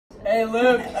Hey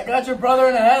Luke, I got your brother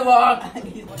in a headlock.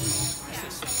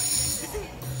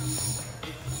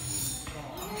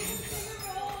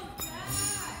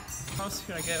 How else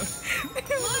should I go?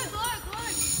 Look.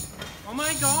 Oh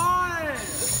my god!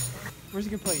 Where's a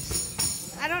good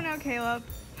place? I don't know, Caleb.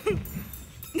 Look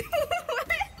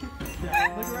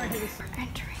where I hit We're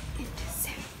entering into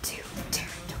Sim 2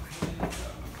 territory.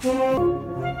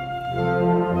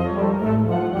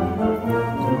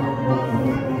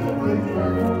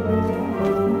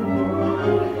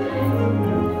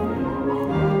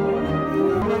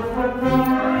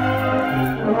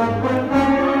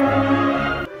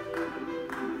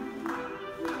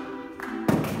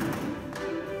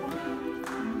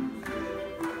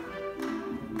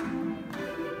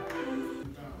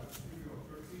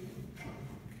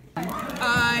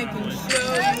 I can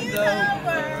show you the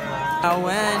world.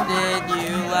 When did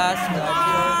you last let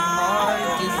your heart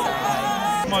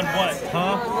decide? Come on, what,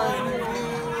 huh?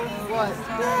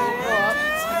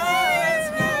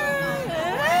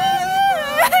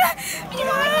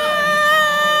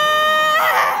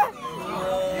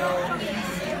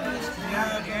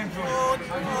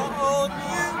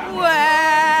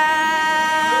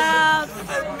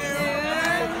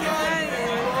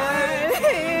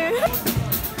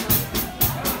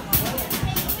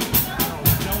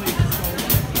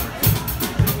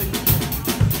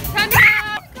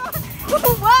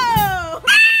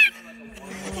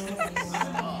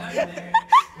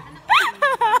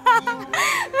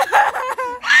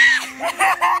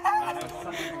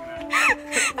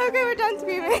 Okay, we're done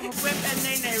screaming. Whip and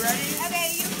nay-nay, ready?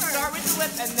 Okay, you first. Start with the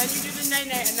whip and then you do the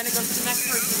nay-nay and then it goes to the next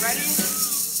person, ready?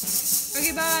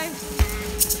 Okay, bye.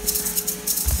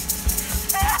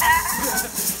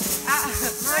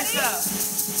 Marissa.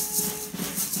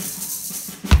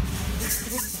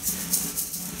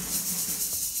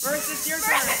 Marissa, it's your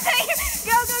turn.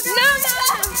 Go. No.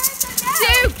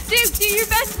 Duke, do your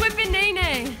best whip and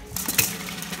nay-nay.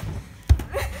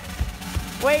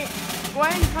 Wait,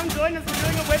 Gwen, come join us. We're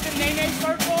doing a whip and nay-nay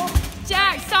circle.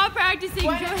 Jack, stop practicing.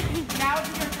 Gwen, now it's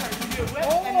your turn. You do a whip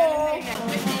and then a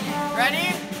nay-nay. Ready?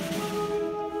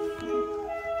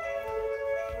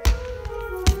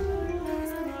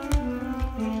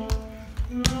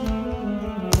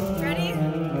 Ready?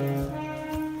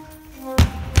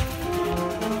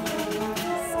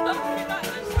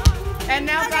 And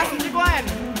now pass it to Gwen.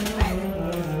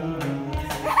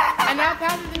 And now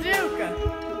pass it to Duke.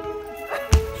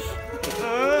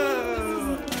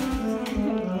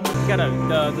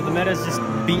 The meta's just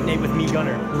beating it with me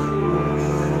gunner.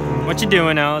 What you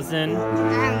doing, Allison?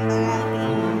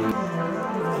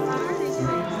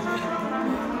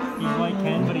 He's like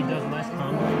Ken, but he does less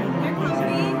combo.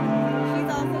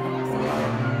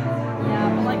 Yeah,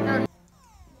 but like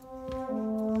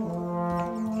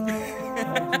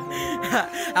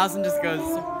Allison just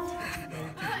goes.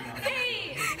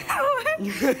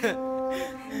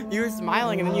 You were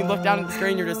smiling and then you look down at the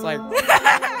screen. You're just like.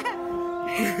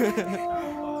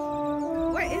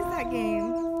 what is that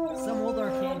game? Some old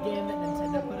arcade game that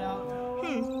Nintendo put out.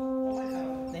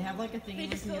 They have like a thing where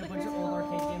you can get a bunch of old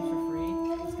arcade games for free.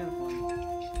 It's kind of fun.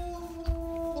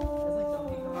 It's like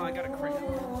Donkey Kong. Oh, I got a cramp.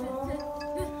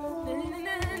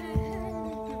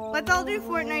 Let's all do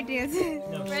Fortnite dances.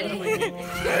 No, Ready?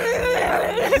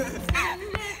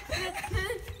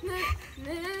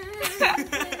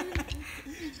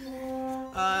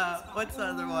 What's the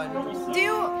other one?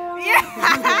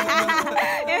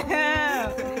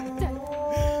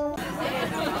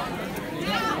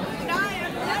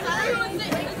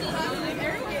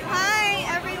 Hi,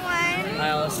 everyone. Hi,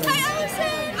 Allison.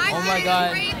 Oh my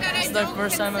god. This is the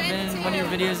first time I've been in one of your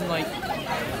videos in like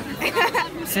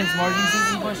since Margin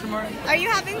season question mark. Are you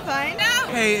having fun?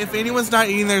 Hey, if anyone's not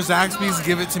eating their Zaxby's,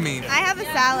 give it to me. I have a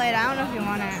salad. I don't know if you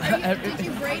want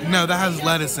it. No, that has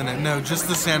lettuce in it. No, just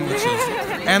the sandwiches.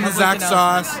 And the Zax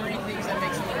sauce.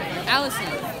 Allison,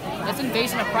 that's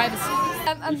invasion of privacy.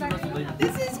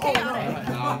 This is chaotic.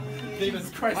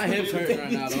 My hips hurt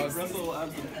right now, dog.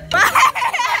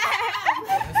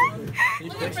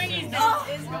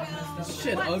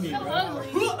 Shit ugly, bro.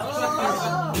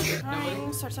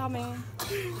 Start sobbing.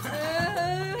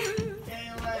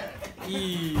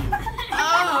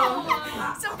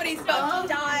 Somebody's about to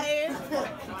die.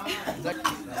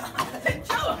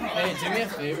 Hey, do me a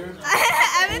favor.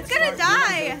 Evan's gonna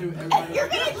die. You're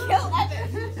gonna kill Evan.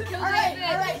 Alright,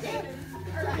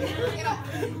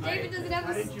 David doesn't have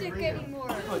a stick anymore.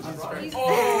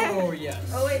 Oh, yes.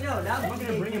 Oh wait, no, now we're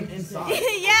gonna bring him inside.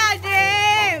 Yeah,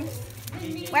 James.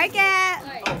 Work it.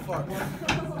 Oh, fuck.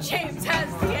 James has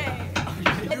the game.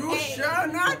 You shall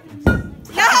not.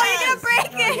 No, you're gonna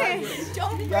break it.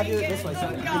 Don't break You gotta do it this way, it. so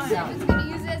Oh, God. I'm just gonna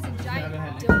use it as a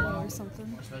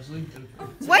awesome. Especially.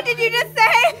 What did you just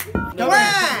say?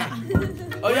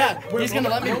 Oh yeah, he's gonna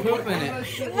let me poop in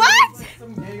it. What?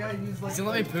 He's gonna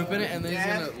let me poop in it, and then he's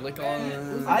gonna lick all of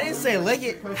it. I didn't say lick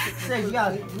it. Say you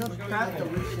got crap.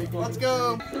 Let's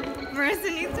go. Marissa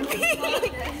needs to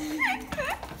pee.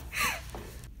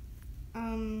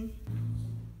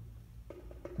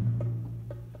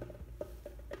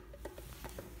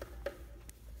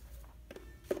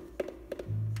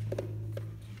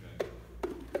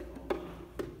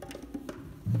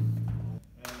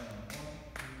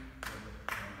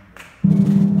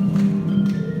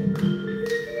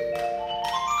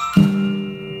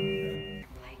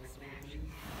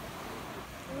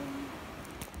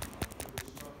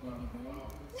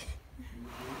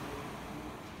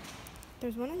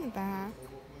 There's one in the back,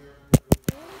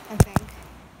 I think.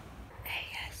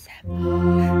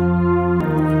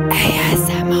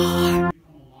 ASMR.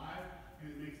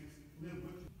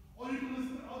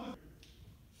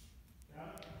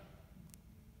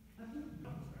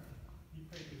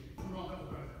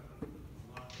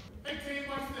 Hey, team,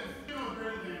 watch this. You know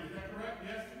greater than, is that correct?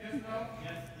 Yes, yes, no?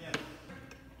 Yes, yes.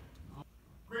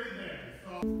 Greater than,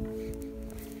 so.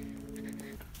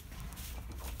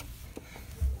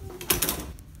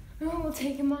 Oh, we'll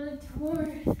take him on a tour.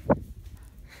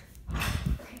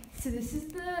 Okay, so this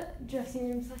is the dressing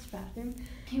room slash bathroom.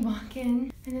 You walk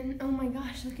in, and then, oh my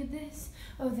gosh, look at this.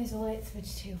 Oh, there's a light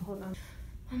switch too, hold on.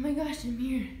 Oh my gosh, a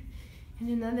mirror, and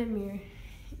another mirror,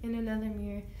 and another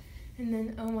mirror, and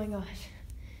then, oh my gosh,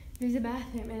 there's a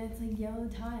bathroom, and it's like yellow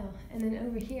tile. And then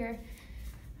over here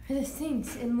are the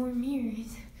sinks, and more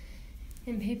mirrors,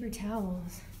 and paper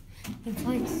towels. It's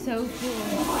like so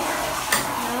cool.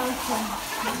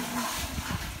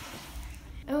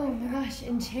 Oh my gosh,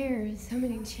 and chairs, so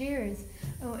many chairs.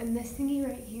 Oh, and this thingy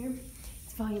right here,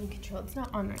 it's volume control. It's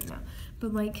not on right now,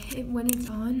 but like when it's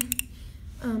on,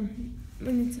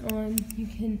 you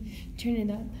can turn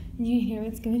it up and you can hear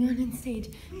what's going on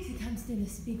stage. So it comes through the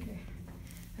speaker.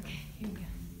 Okay, here we go.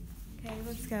 Okay,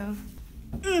 let's go.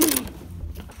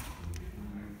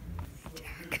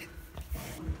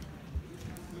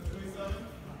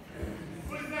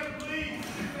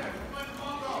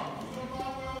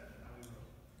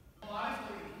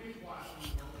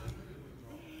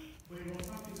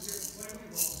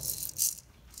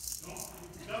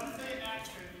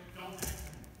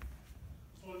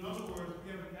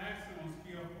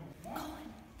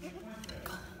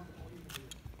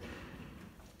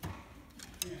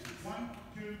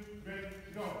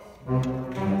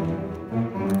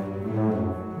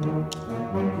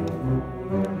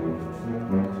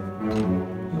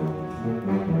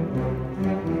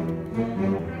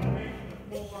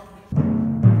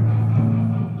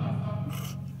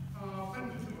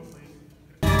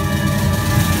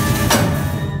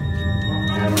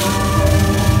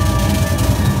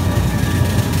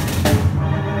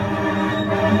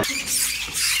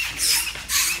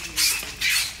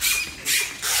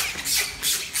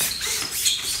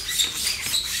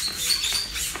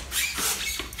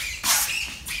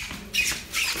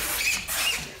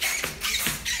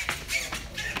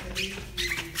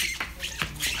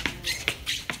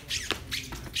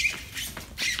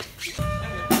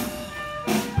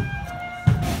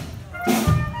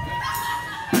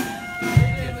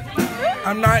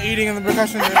 I'm not eating in the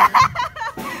percussion room.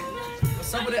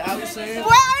 Somebody out saying.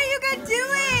 What are you guys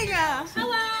doing?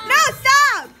 Hello. No,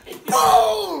 stop!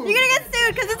 Oh! You're gonna get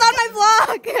sued because it's on my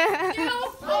vlog.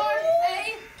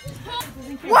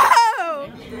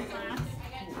 Whoa!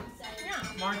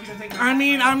 I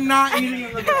mean, I'm not eating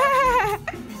in the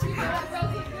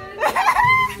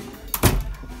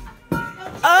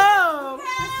Oh!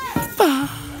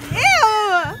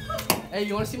 Ew! Hey,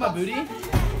 you want to see my booty?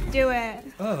 Do it.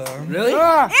 Really? Ew, no!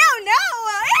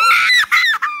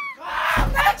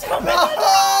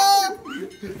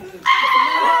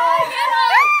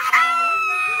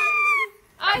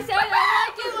 I said I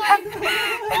like it like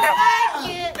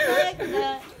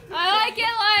that. I like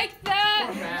it like that.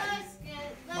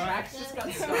 Max just got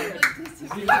started.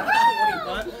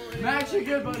 Max, you're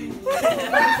good, buddy.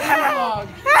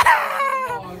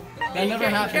 That never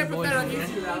happened, boys. I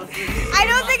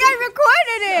don't think I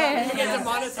recorded it.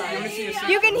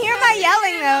 You can hear my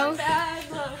yelling though.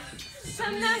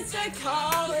 Some nights I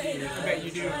call it. I bet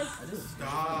you do.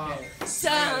 Stop.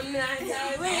 Some nights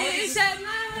I wish that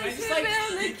my life could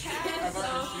build a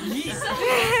castle.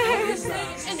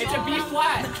 It's a B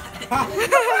flat.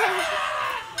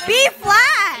 B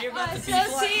flat.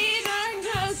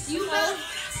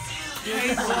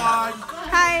 Hey, vlog.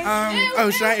 Hi. Oh,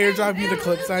 should I airdrop you the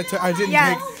clips I took? I didn't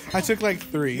Yes. take. I took like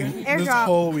 3 this Airdrop.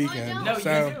 whole weekend.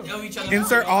 So Know each other.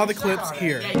 insert all the clips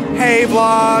here. Hey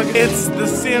vlog, it's the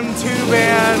Sim 2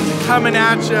 band coming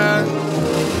at ya.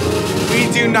 We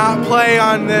do not play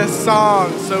on this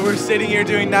song, so we're sitting here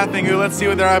doing nothing. Ooh, let's see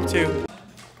what they're up to.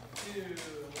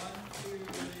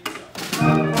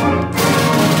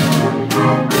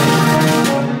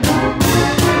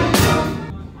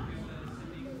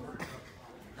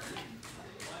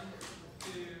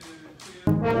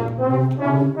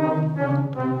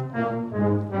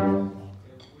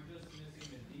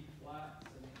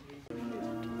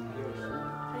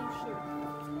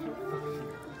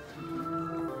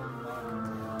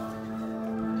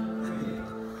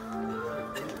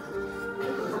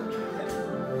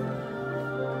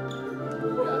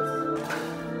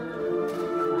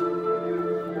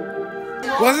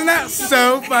 Wasn't that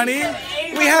so funny?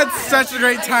 We had such a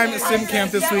great time at Sim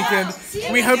Camp this weekend.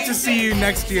 We hope to see you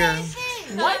next year.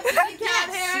 What?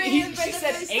 She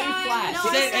said A flat. She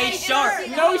said A sharp.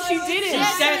 No, she didn't. She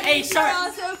said A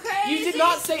sharp. You did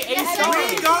not say A sharp.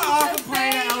 We got off of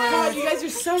Planet God, LAX. you guys are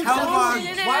so How dumb. long?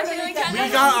 We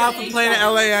got off of Planet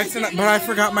LAX, but I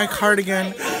forgot my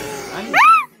cardigan.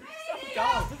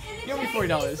 You owe me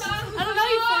 $40. I don't owe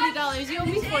you $40. You owe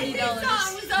me $40.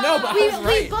 No, but I was We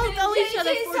right. both owe each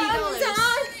other $40.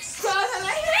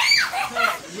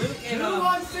 Who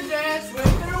wants to dance with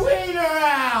their wiener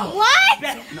out?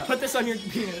 What? Put this on your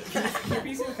penis. Can your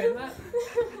piece of pin that?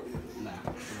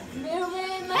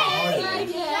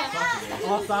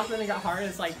 All soft and it got hard,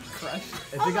 it's like crushed.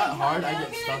 If it got hard, I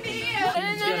get stuck in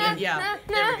there. Yeah,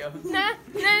 there we go. Say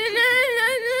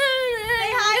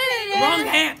hi, Peyton. Wrong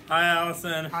hand. Hi,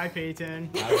 Allison. Hi, Peyton.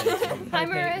 Hi,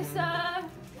 Marissa.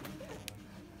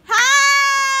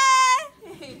 Hi.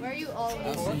 Where are you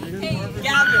always?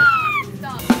 Gavin.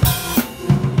 Stop.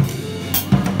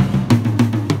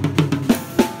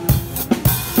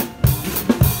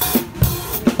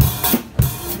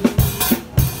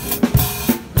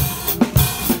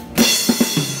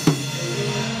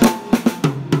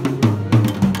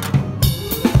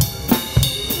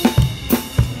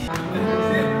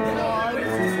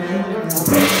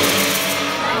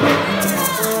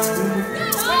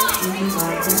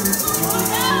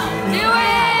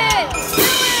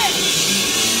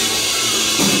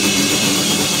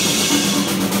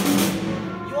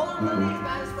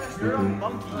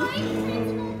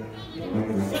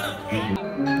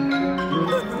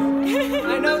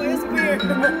 I know, it's weird.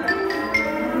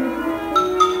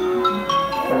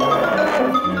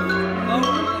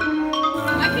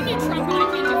 I can do Trump, but I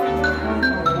can't do French.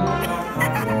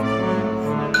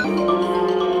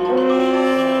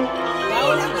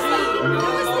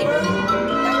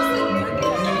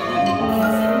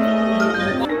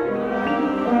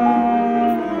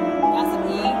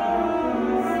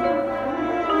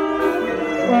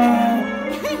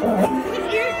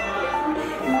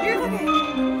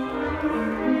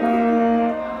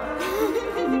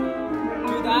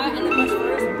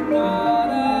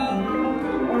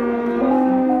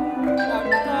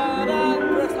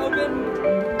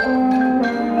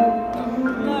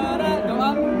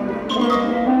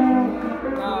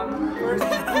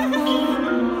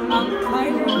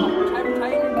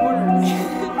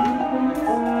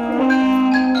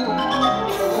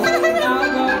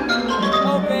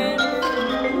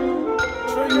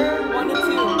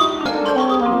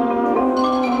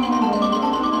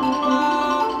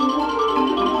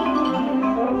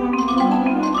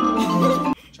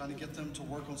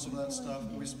 Some of that stuff.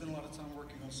 We spent a lot of time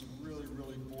working on some really,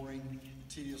 really boring,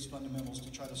 tedious fundamentals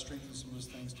to try to strengthen some of those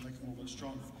things to make them a little bit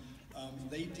stronger.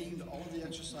 They deemed all of the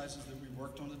exercises that we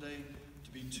worked on today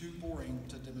to be too boring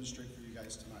to demonstrate for you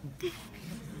guys tonight.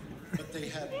 But they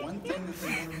had one thing that they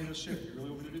wanted me to share. You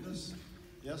really want me to do this?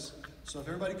 Yes? So if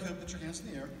everybody could, put your hands in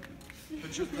the air.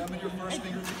 Put your thumb and your first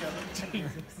finger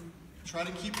together. Try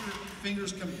to keep your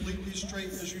fingers completely straight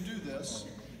as you do this.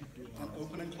 And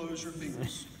open and close your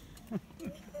fingers.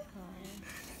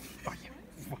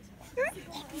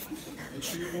 Make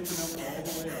sure you open them all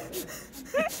the way up.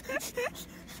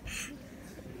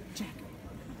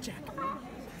 Jack.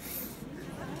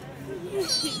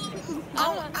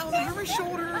 Ow, over my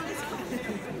shoulder.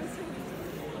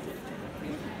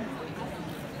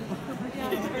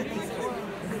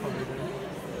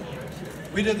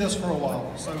 We did this for a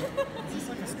while, so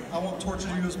I won't torture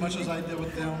you as much as I did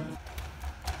with them.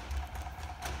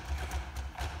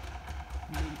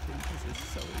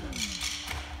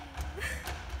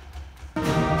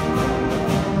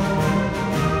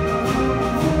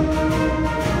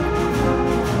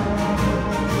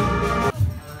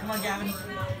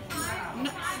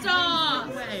 Stop!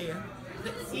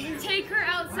 Take her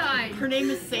outside. Her name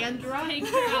name is Sandra. Take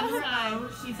her out.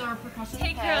 She's our percussion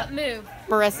Take her out. Move.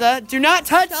 Marissa, do not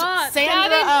touch Stop. Sandra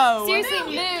Gavin, O. seriously,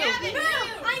 move. Gavin,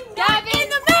 move. Gavin,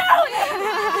 move.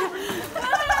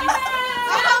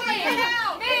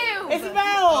 Isabel!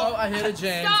 Oh, I hit a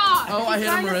James. Stop. Oh, I hit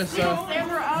a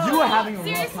Marissa. You are having a rough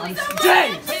Seriously, time.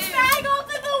 James! Straggled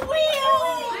to the wheel.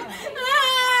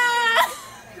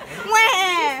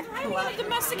 Where?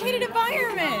 Domesticated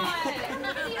environment.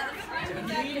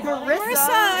 Marissa,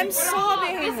 I'm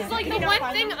sobbing. This is like the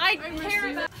one thing I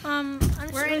care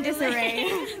about. We're in disarray.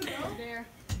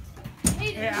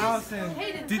 Hey, Allison,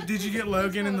 did you get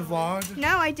Logan in the vlog?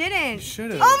 No, I didn't. You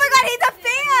should have. Oh my god, he's a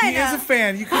fan! He is a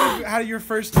fan. You could have had your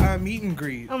first meet and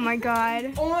greet. Oh my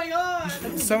god. Oh my god!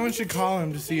 Someone should call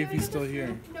him to see if he's still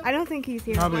here. I don't think he's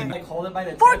here. Probably but-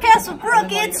 not. Forecast of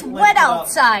Brooke, it's wet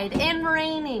outside and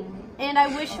raining, and I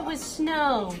wish it was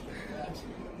snow.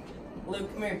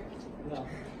 Luke, come here.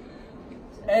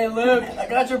 Hey, Luke, I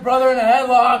got your brother in a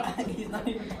headlock. He's not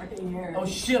even working here. Oh,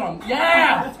 shit,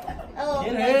 yeah! Oh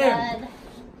Get my him. god.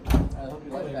 I hope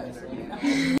you like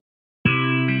that.